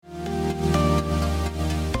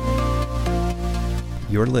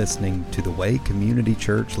You're listening to the Way Community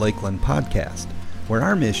Church Lakeland podcast, where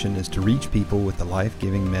our mission is to reach people with the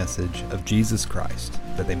life-giving message of Jesus Christ,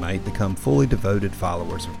 that they might become fully devoted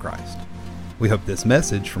followers of Christ. We hope this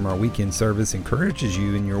message from our weekend service encourages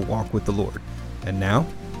you in your walk with the Lord. And now,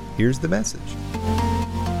 here's the message.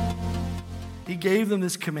 He gave them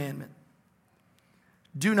this commandment.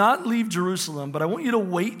 Do not leave Jerusalem, but I want you to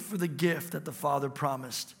wait for the gift that the Father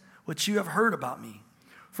promised, which you have heard about me.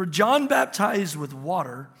 For John baptized with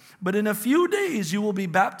water, but in a few days you will be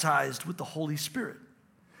baptized with the Holy Spirit.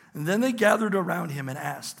 And then they gathered around him and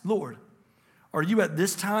asked, Lord, are you at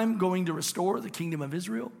this time going to restore the kingdom of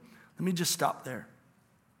Israel? Let me just stop there.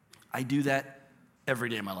 I do that every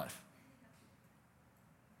day of my life.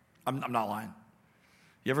 I'm not lying.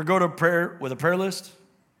 You ever go to prayer with a prayer list?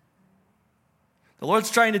 The Lord's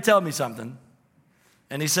trying to tell me something,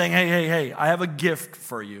 and he's saying, hey, I have a gift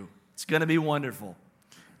for you. It's going to be wonderful.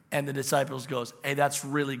 And the disciples goes, hey, that's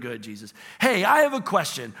really good, Jesus. Hey, I have a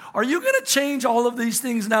question. Are you going to change all of these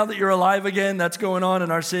things now that you're alive again? That's going on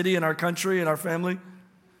in our city, in our country, in our family.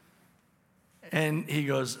 And he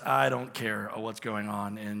goes, I don't care what's going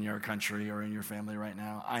on in your country or in your family right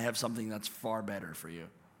now. I have something that's far better for you.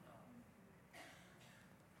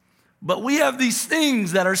 But we have these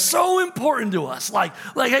things that are so important to us. Like,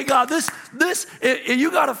 hey, God, this,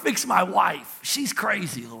 you got to fix my wife. She's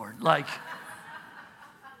crazy, Lord. Like,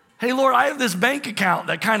 hey, Lord, I have this bank account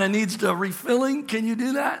that kind of needs to refilling. Can you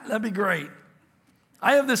do that? That'd be great.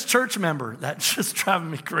 I have this church member that's just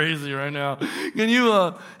driving me crazy right now. Can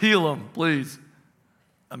you heal him, please?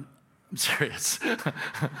 I'm serious.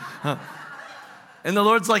 And the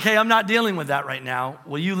Lord's like, hey, I'm not dealing with that right now.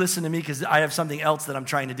 Will you listen to me? Because I have something else that I'm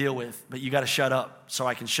trying to deal with. But you got to shut up so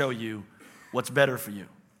I can show you what's better for you.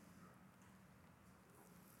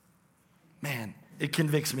 Man, it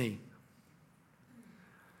convicts me.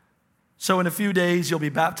 So in a few days, you'll be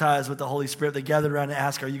baptized with the Holy Spirit. They gathered around and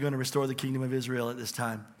asked, are you going to restore the kingdom of Israel at this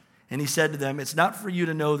time? And he said to them, it's not for you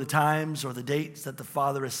to know the times or the dates that the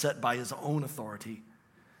Father has set by his own authority.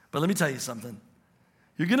 But let me tell you something.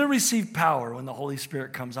 You're going to receive power when the Holy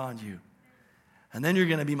Spirit comes on you. And then you're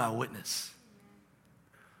going to be my witness.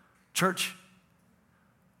 Church,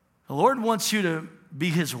 the Lord wants you to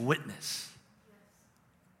be his witness.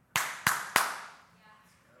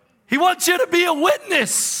 He wants you to be a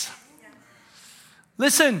witness.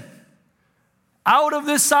 Listen, out of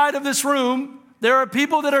this side of this room, there are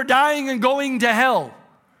people that are dying and going to hell,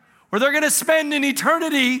 where they're going to spend an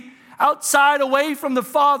eternity outside, away from the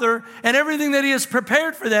Father and everything that he has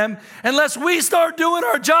prepared for them, unless we start doing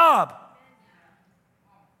our job.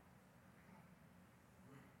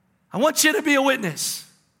 I want you to be a witness.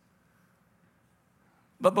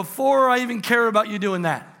 But before I even care about you doing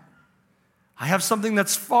that, I have something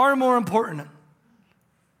that's far more important.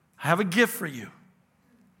 I have a gift for you.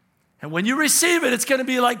 And when you receive it, it's going to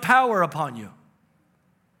be like power upon you.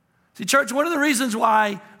 See, church, one of the reasons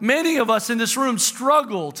why many of us in this room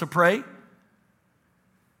struggle to pray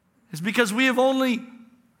is because we're only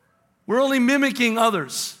mimicking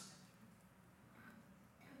others.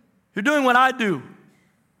 You're doing what I do. I'm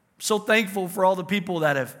so thankful for all the people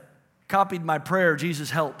that have copied my prayer, Jesus,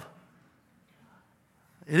 help.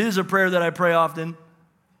 It is a prayer that I pray often.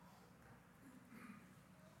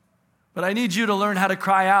 But I need you to learn how to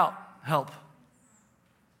cry out, help.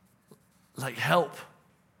 Like, help.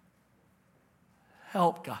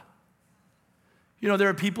 Help, God. You know, there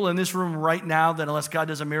are people in this room right now that unless God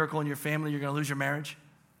does a miracle in your family, you're going to lose your marriage.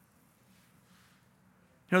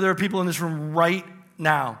 You know, there are people in this room right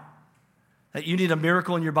now that you need a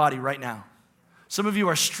miracle in your body right now. Some of you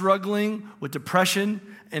are struggling with depression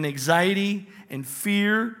and anxiety and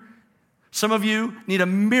fear. Some of you need a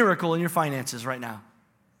miracle in your finances right now.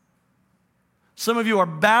 Some of you are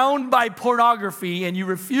bound by pornography and you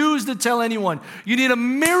refuse to tell anyone. You need a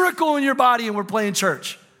miracle in your body and we're playing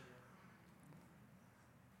church.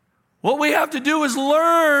 What we have to do is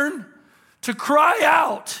learn to cry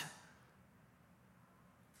out.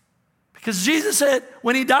 Because Jesus said,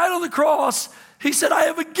 when he died on the cross, he said, I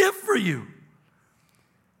have a gift for you.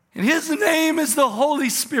 And his name is the Holy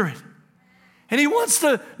Spirit. And he wants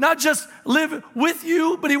to not just live with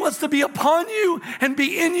you, but he wants to be upon you and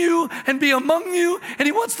be in you and be among you. And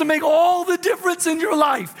he wants to make all the difference in your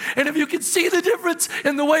life. And if you can see the difference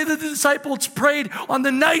in the way that the disciples prayed on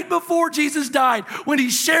the night before Jesus died, when he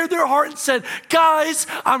shared their heart and said, guys,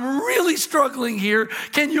 I'm really struggling here.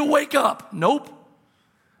 Can you wake up? Nope.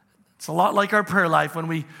 It's a lot like our prayer life when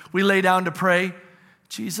we lay down to pray.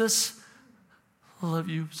 Jesus, I love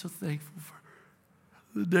you. I'm so thankful for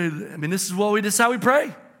the day. This is how we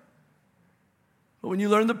pray. But when you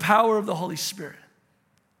learn the power of the Holy Spirit,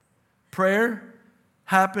 prayer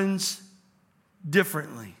happens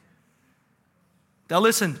differently. Now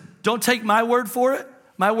listen, don't take my word for it.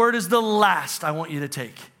 My word is the last I want you to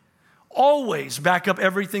take. Always back up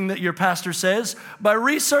everything that your pastor says by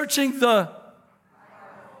researching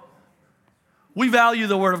We value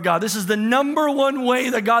the word of God. This is the number one way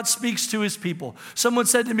that God speaks to his people. Someone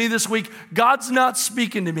said to me this week, God's not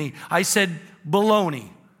speaking to me. I said, baloney.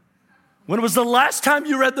 When was the last time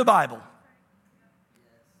you read the Bible?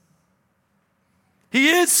 He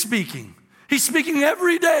is speaking. He's speaking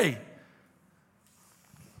every day.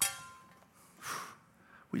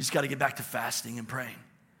 We just got to get back to fasting and praying.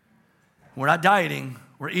 We're not dieting,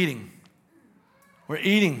 we're eating. We're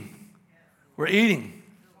eating. We're eating.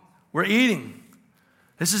 We're eating.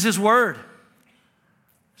 This is his word.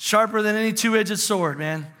 Sharper than any two-edged sword,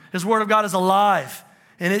 man. His word of God is alive.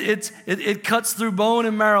 And it cuts through bone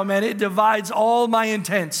and marrow, man. It divides all my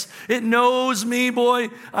intents. It knows me, boy.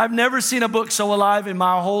 I've never seen a book so alive in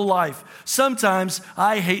my whole life. Sometimes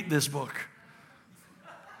I hate this book.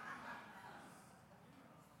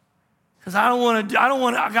 Because come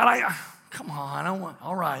on,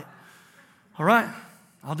 all right,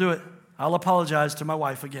 I'll do it. I'll apologize to my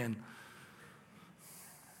wife again.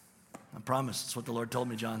 I promise, that's what the Lord told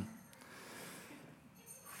me, John.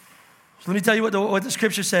 So let me tell you what the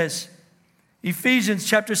scripture says. Ephesians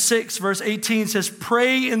chapter 6, verse 18 says,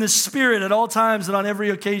 pray in the Spirit at all times and on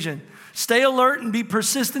every occasion. Stay alert and be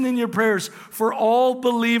persistent in your prayers for all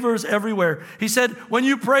believers everywhere. He said, when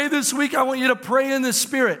you pray this week, I want you to pray in the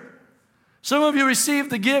Spirit. Some of you received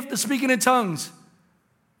the gift of speaking in tongues,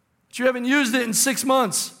 but you haven't used it in 6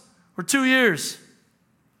 months or 2 years.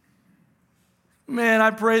 Man,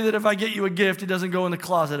 I pray that if I get you a gift, it doesn't go in the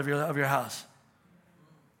closet of your house.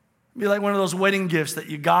 It'd be like one of those wedding gifts that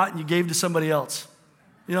you got and you gave to somebody else.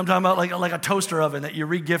 You know what I'm talking about? Like a toaster oven that you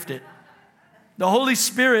re-gifted. The Holy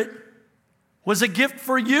Spirit was a gift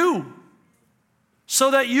for you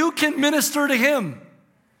so that you can minister to him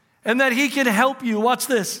and that he can help you. Watch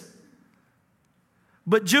this.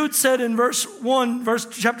 But Jude said in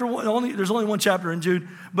chapter 1, there's only one chapter in Jude.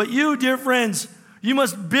 But you, dear friends, you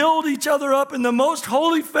must build each other up in the most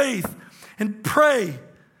holy faith and pray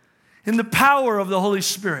in the power of the Holy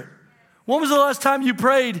Spirit. When was the last time you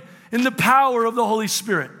prayed in the power of the Holy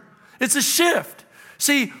Spirit? It's a shift.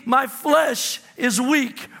 See, my flesh is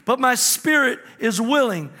weak, but my spirit is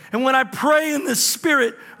willing. And when I pray in the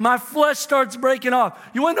Spirit, my flesh starts breaking off.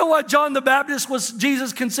 You want to know why John the Baptist was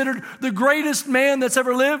Jesus considered the greatest man that's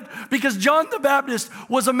ever lived? Because John the Baptist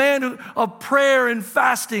was a man of prayer and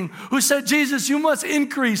fasting who said, Jesus, you must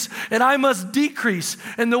increase and I must decrease.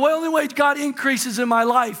 And the only way God increases in my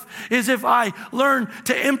life is if I learn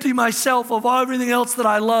to empty myself of everything else that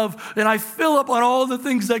I love and I fill up on all the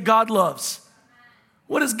things that God loves.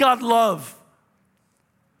 What does God love?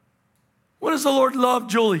 What does the Lord love,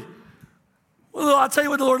 Julie? Well, I'll tell you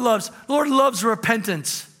what the Lord loves. The Lord loves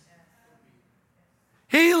repentance.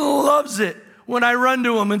 He loves it when I run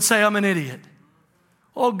to him and say, I'm an idiot.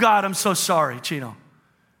 Oh, God, I'm so sorry, Chino.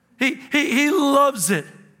 He loves it.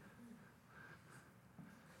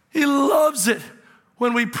 He loves it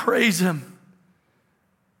when we praise him.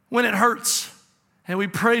 When it hurts and we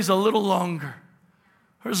praise a little longer.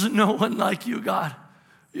 There's no one like you, God.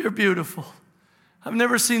 You're beautiful. I've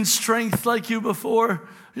never seen strength like you before.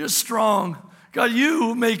 You're strong. God,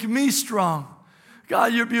 you make me strong.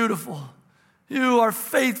 God, you're beautiful. You are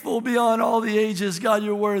faithful beyond all the ages. God,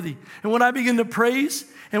 you're worthy. And when I begin to praise,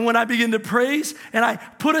 and I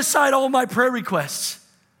put aside all my prayer requests,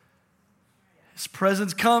 his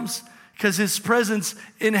presence comes because his presence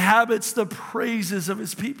inhabits the praises of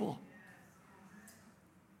his people.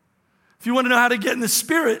 If you want to know how to get in the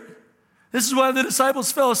Spirit, this is why the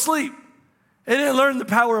disciples fell asleep. They didn't learn the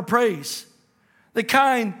power of praise. The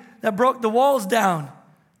kind that broke the walls down,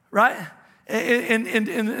 right? In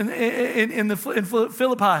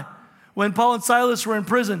Philippi, when Paul and Silas were in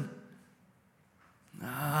prison.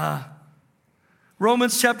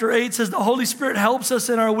 Romans chapter 8 says the Holy Spirit helps us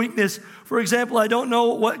in our weakness. For example, I don't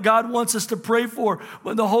know what God wants us to pray for,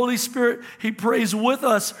 but the Holy Spirit, he prays with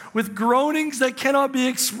us with groanings that cannot be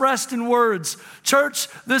expressed in words. Church,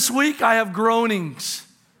 this week I have groanings.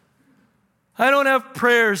 I don't have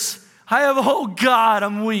prayers. I have, oh God,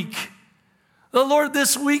 I'm weak. The Lord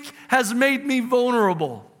this week has made me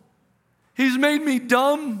vulnerable. He's made me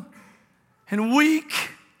dumb and weak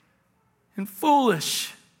and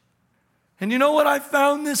foolish. And you know what I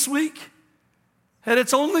found this week? And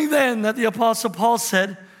it's only then that the Apostle Paul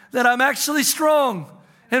said that I'm actually strong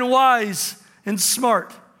and wise and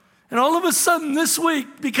smart. And all of a sudden this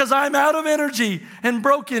week, because I'm out of energy and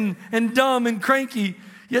broken and dumb and cranky,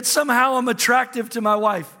 yet somehow I'm attractive to my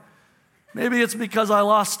wife. Maybe it's because I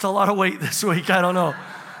lost a lot of weight this week. I don't know.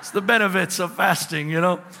 It's the benefits of fasting, you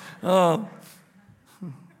know.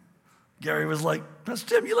 Gary was like,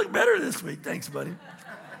 Pastor Tim, you look better this week. Thanks, buddy.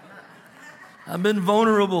 I've been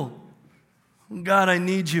vulnerable. God, I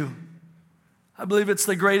need you. I believe it's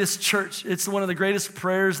the greatest church. It's one of the greatest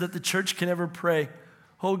prayers that the church can ever pray.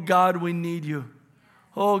 Oh, God, we need you.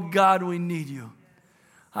 Oh, God, we need you.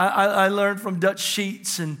 I learned from Dutch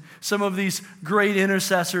Sheets and some of these great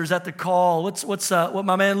intercessors at the call. What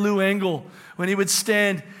my man Lou Engle, when he would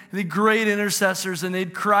stand, the great intercessors, and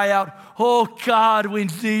they'd cry out, oh, God, we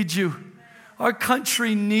need you. Our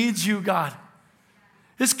country needs you, God.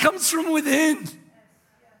 This comes from within.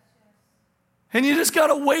 And you just got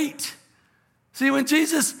to wait. See, when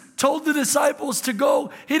Jesus told the disciples to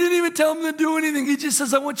go, he didn't even tell them to do anything. He just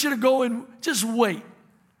says, I want you to go and just wait.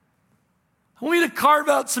 I want you to carve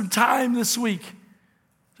out some time this week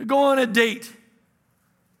to go on a date.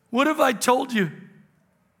 What if I told you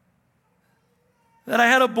that I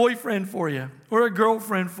had a boyfriend for you or a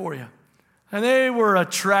girlfriend for you? And they were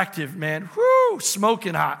attractive, man. Whoo,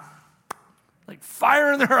 smoking hot. Like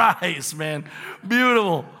fire in their eyes, man.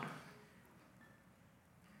 Beautiful.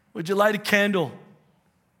 Would you light a candle?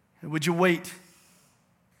 And would you wait?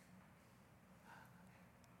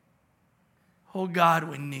 Oh, God,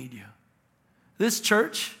 we need you. This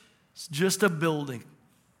church is just a building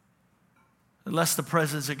unless the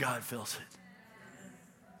presence of God fills it.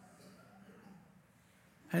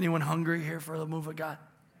 Anyone hungry here for the move of God?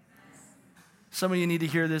 Some of you need to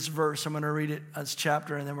hear this verse. I'm going to read it as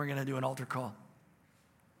chapter, and then we're going to do an altar call.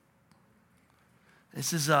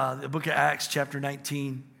 This is the book of Acts, chapter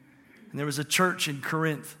 19. And there was a church in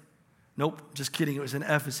Corinth. Nope, just kidding. It was in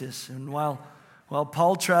Ephesus. And while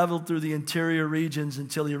Paul traveled through the interior regions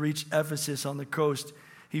until he reached Ephesus on the coast,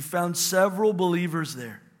 he found several believers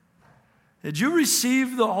there. Did you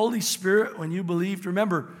receive the Holy Spirit when you believed?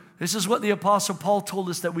 Remember, this is what the Apostle Paul told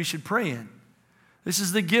us that we should pray in. This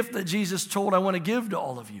is the gift that Jesus told I want to give to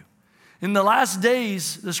all of you. In the last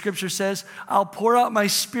days, the scripture says, I'll pour out my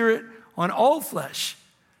Spirit on all flesh.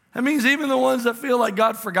 That means even the ones that feel like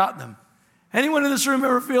God forgot them. Anyone in this room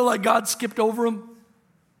ever feel like God skipped over them?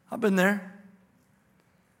 I've been there.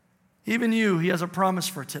 Even you, he has a promise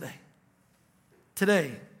for today.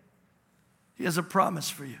 Today, he has a promise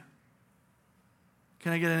for you.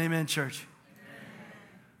 Can I get an amen, church? Amen.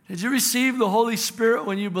 Did you receive the Holy Spirit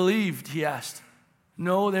when you believed, he asked.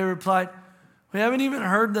 No, they replied, we haven't even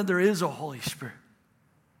heard that there is a Holy Spirit.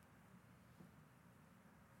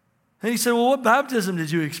 And he said, well, what baptism did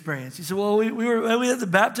you experience? He said, well, we had the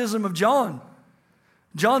baptism of John.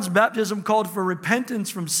 John's baptism called for repentance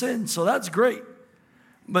from sin, so that's great.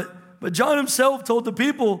 But John himself told the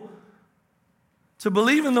people to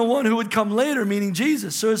believe in the one who would come later, meaning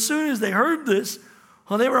Jesus. So as soon as they heard this,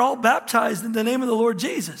 well, they were all baptized in the name of the Lord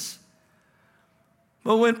Jesus.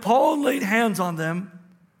 But when Paul laid hands on them,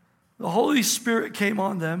 the Holy Spirit came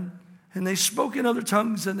on them, and they spoke in other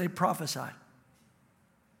tongues and they prophesied.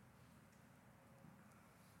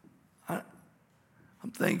 I'm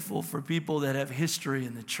thankful for people that have history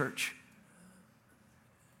in the church.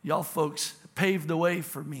 Y'all folks paved the way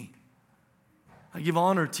for me. I give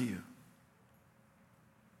honor to you.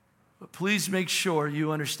 But please make sure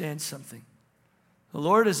you understand something. The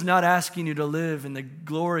Lord is not asking you to live in the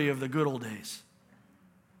glory of the good old days.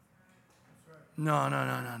 No.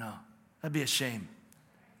 That'd be a shame.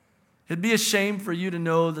 It'd be a shame for you to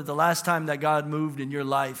know that the last time that God moved in your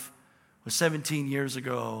life was 17 years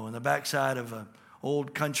ago on the backside of an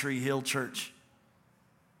old country hill church.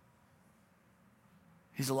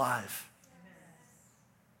 He's alive.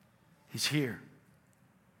 He's here.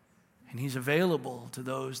 And he's available to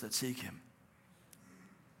those that seek him.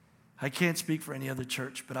 I can't speak for any other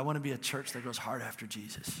church, but I want to be a church that goes hard after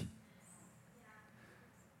Jesus.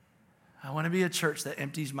 I want to be a church that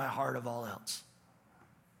empties my heart of all else.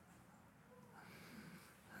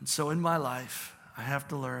 And so in my life, I have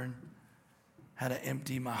to learn how to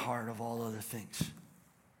empty my heart of all other things.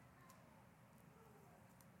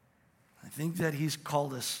 I think that he's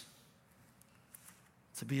called us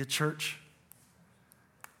to be a church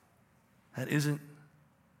that isn't,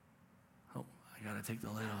 oh, I got to take the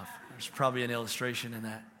lid off. There's probably an illustration in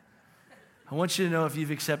that. I want you to know if you've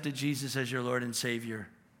accepted Jesus as your Lord and Savior,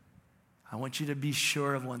 I want you to be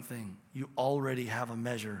sure of one thing. You already have a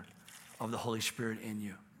measure of the Holy Spirit in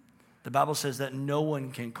you. The Bible says that no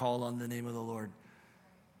one can call on the name of the Lord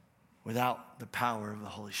without the power of the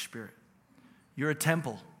Holy Spirit. You're a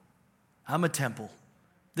temple. I'm a temple.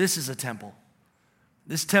 This is a temple.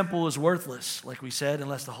 This temple is worthless, like we said,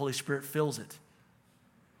 unless the Holy Spirit fills it.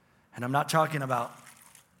 And I'm not talking about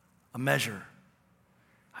a measure.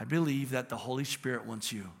 I believe that the Holy Spirit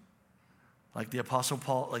wants you, like the Apostle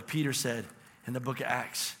Paul, like Peter said in the book of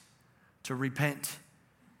Acts, to repent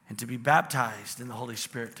and to be baptized in the Holy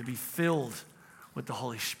Spirit, to be filled with the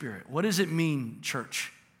Holy Spirit. What does it mean,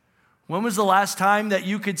 church? When was the last time that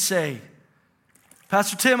you could say,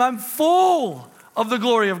 Pastor Tim, I'm full of the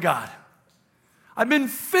glory of God. I've been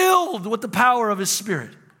filled with the power of His Spirit.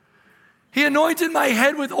 He anointed my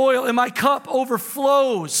head with oil and my cup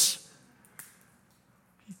overflows.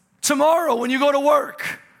 Tomorrow when you go to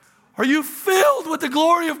work, are you filled with the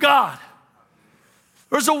glory of God?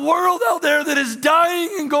 There's a world out there that is dying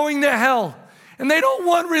and going to hell, and they don't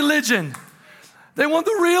want religion. They want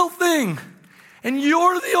the real thing. And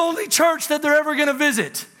you're the only church that they're ever going to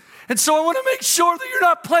visit. And so I want to make sure that you're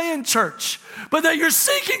not playing church, but that you're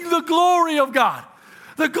seeking the glory of God.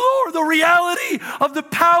 The glory, the reality of the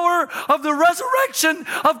power of the resurrection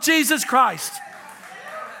of Jesus Christ.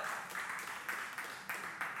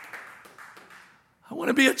 I want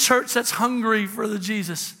to be a church that's hungry for the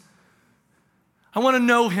Jesus. I want to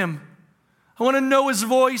know Him. I want to know His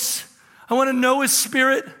voice. I want to know His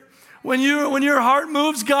Spirit. When your heart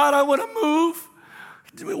moves, God, I want to move.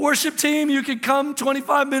 Worship team, you could come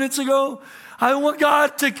 25 minutes ago. I want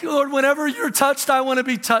God to, Lord, whenever you're touched, I want to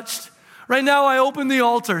be touched. Right now, I open the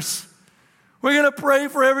altars. We're going to pray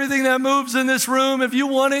for everything that moves in this room. If you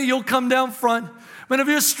want it, you'll come down front. But if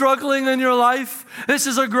you're struggling in your life, this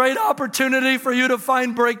is a great opportunity for you to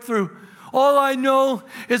find breakthrough. All I know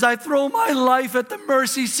is I throw my life at the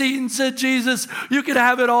mercy seat and said, Jesus, you can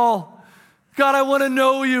have it all. God, I want to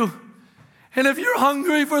know you. And if you're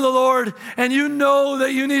hungry for the Lord and you know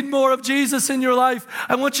that you need more of Jesus in your life,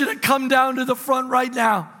 I want you to come down to the front right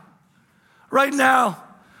now. Right now.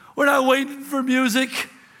 We're not waiting for music.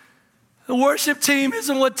 The worship team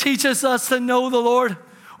isn't what teaches us to know the Lord.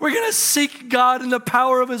 We're going to seek God in the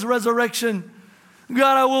power of His resurrection.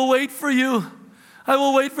 God, I will wait for you. I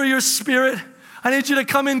will wait for your Spirit. I need you to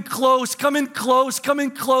come in close, come in close, come in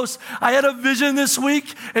close. I had a vision this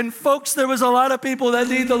week, and folks, there was a lot of people that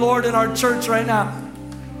need the Lord in our church right now.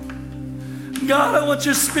 God, I want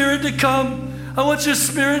your Spirit to come. I want your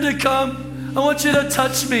Spirit to come. I want you to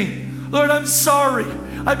touch me. Lord, I'm sorry.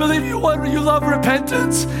 I believe you love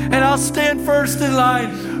repentance, and I'll stand first in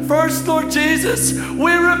line. First, Lord Jesus,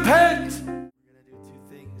 we repent. We're going to do two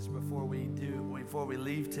things before we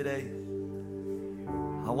leave today.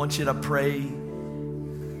 I want you to pray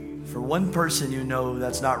for one person you know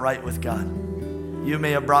that's not right with God. You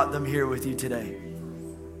may have brought them here with you today.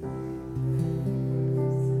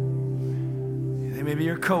 They may be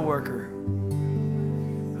your coworker.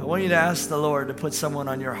 I want you to ask the Lord to put someone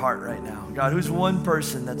on your heart right now. God, who's one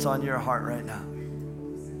person that's on your heart right now?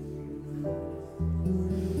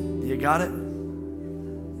 You got it?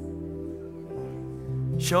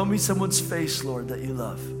 Show me someone's face, Lord, that you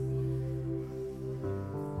love.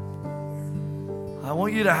 I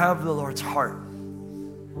want you to have the Lord's heart.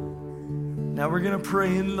 Now we're going to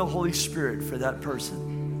pray in the Holy Spirit for that person.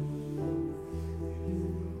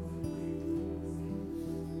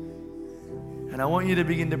 And I want you to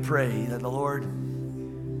begin to pray that the Lord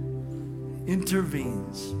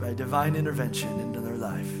intervenes by divine intervention into their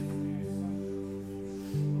life.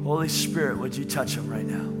 Holy Spirit, would you touch them right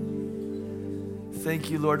now? Thank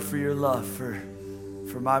you, Lord, for your love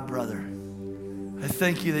for my brother. I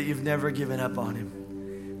thank you that you've never given up on him.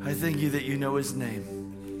 I thank you that you know his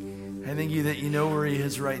name. I thank you that you know where he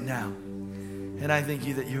is right now. And I thank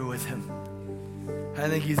you that you're with him. I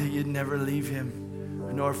thank you that you'd never leave him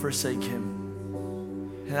nor forsake him.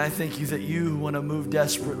 And I thank you that you want to move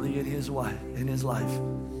desperately in his life.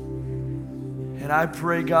 And I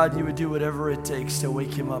pray, God, you would do whatever it takes to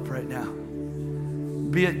wake him up right now.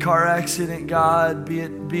 Be it car accident, God, be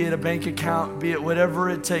it a bank account, be it whatever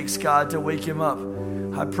it takes, God, to wake him up.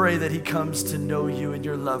 I pray that he comes to know you and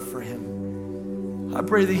your love for him. I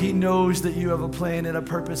pray that he knows that you have a plan and a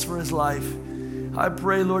purpose for his life. I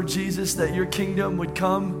pray, Lord Jesus, that your kingdom would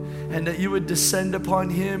come and that you would descend upon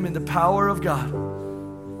him in the power of God.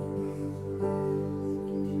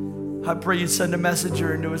 I pray you'd send a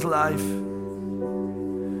messenger into his life,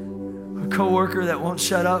 a coworker that won't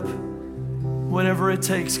shut up. Whatever it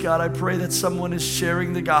takes, God, I pray that someone is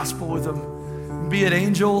sharing the gospel with them. Be it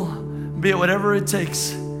angel, be it whatever it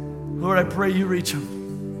takes. Lord, I pray you reach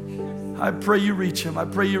them. I pray you reach them. I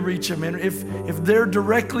pray you reach them. And if they're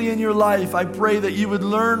directly in your life, I pray that you would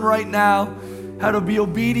learn right now how to be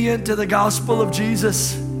obedient to the gospel of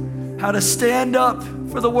Jesus, how to stand up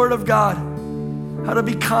for the word of God, how to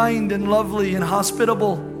be kind and lovely and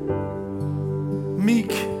hospitable,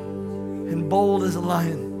 meek and bold as a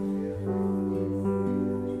lion.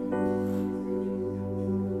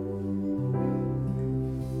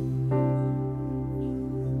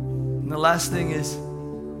 last thing is,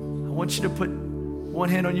 I want you to put one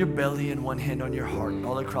hand on your belly and one hand on your heart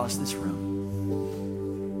all across this room.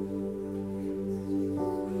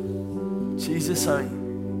 Jesus, I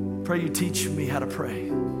pray you teach me how to pray.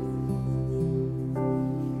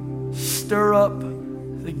 Stir up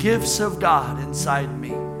the gifts of God inside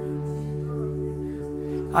me.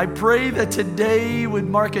 I pray that today would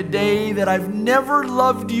mark a day that I've never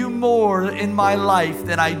loved you more in my life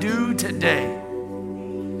than I do today.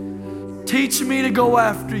 Teach me to go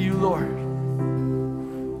after you, Lord,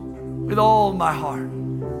 with all my heart.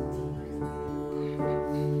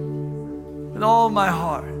 With all my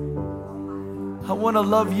heart. I want to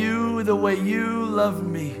love you the way you love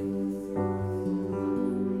me.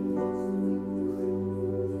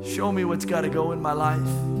 Show me what's got to go in my life,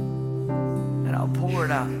 and I'll pour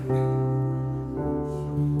it out.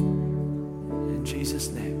 In Jesus'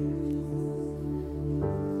 name.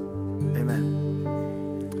 Amen.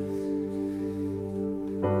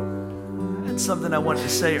 I had something I wanted to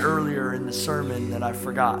say earlier in the sermon that I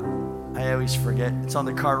forgot. I always forget. It's on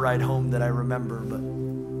the car ride home that I remember, but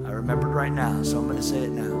I remembered right now, so I'm going to say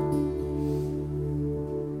it now.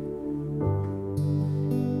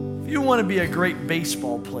 If you want to be a great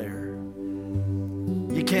baseball player,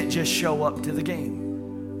 you can't just show up to the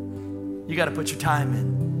game. You got to put your time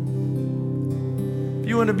in. If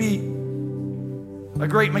you want to be a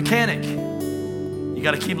great mechanic, you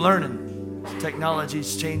got to keep learning.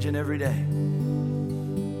 Technology's changing every day.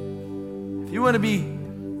 If you want to be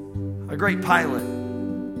a great pilot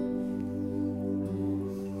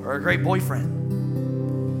or a great boyfriend,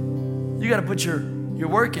 you got to put your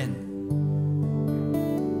work in.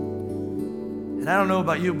 And I don't know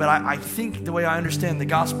about you, but I think the way I understand the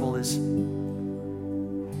gospel is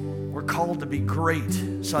we're called to be great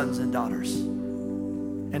sons and daughters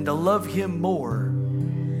and to love him more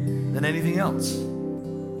than anything else.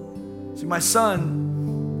 See, my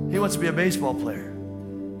son, he wants to be a baseball player.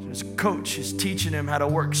 His coach is teaching him how to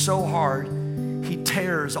work so hard, he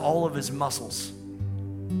tears all of his muscles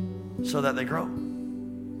so that they grow.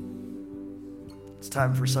 It's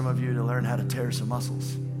time for some of you to learn how to tear some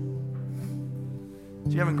muscles.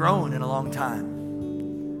 You haven't grown in a long time.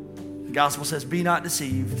 The gospel says, be not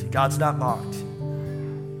deceived. God's not mocked.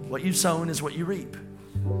 What you've sown is what you reap.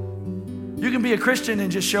 You can be a Christian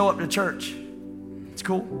and just show up to church. It's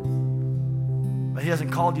cool. But he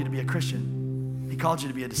hasn't called you to be a Christian. He called you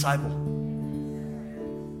to be a disciple.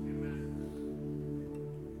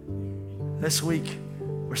 This week,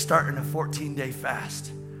 we're starting a 14-day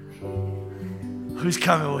fast. Who's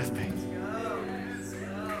coming with me?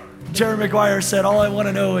 Jerry McGuire said, all I want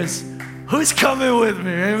to know is, who's coming with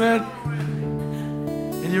me? Amen?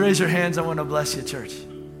 And you raise your hands, I want to bless you, church.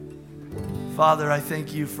 Father, I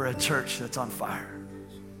thank you for a church that's on fire.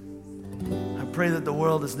 I pray that the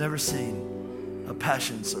world has never seen a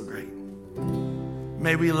passion so great.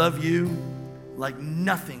 May we love you like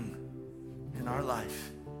nothing in our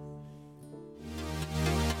life.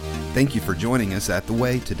 Thank you for joining us at The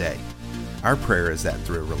Way today. Our prayer is that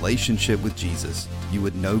through a relationship with Jesus, you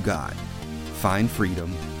would know God, find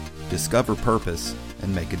freedom, discover purpose,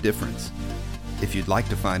 and make a difference. If you'd like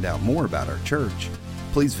to find out more about our church,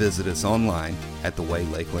 please visit us online at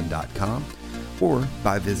thewaylakeland.com or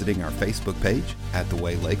by visiting our Facebook page at The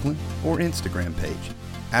Way Lakeland or Instagram page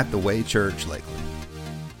at The Way Church Lakeland.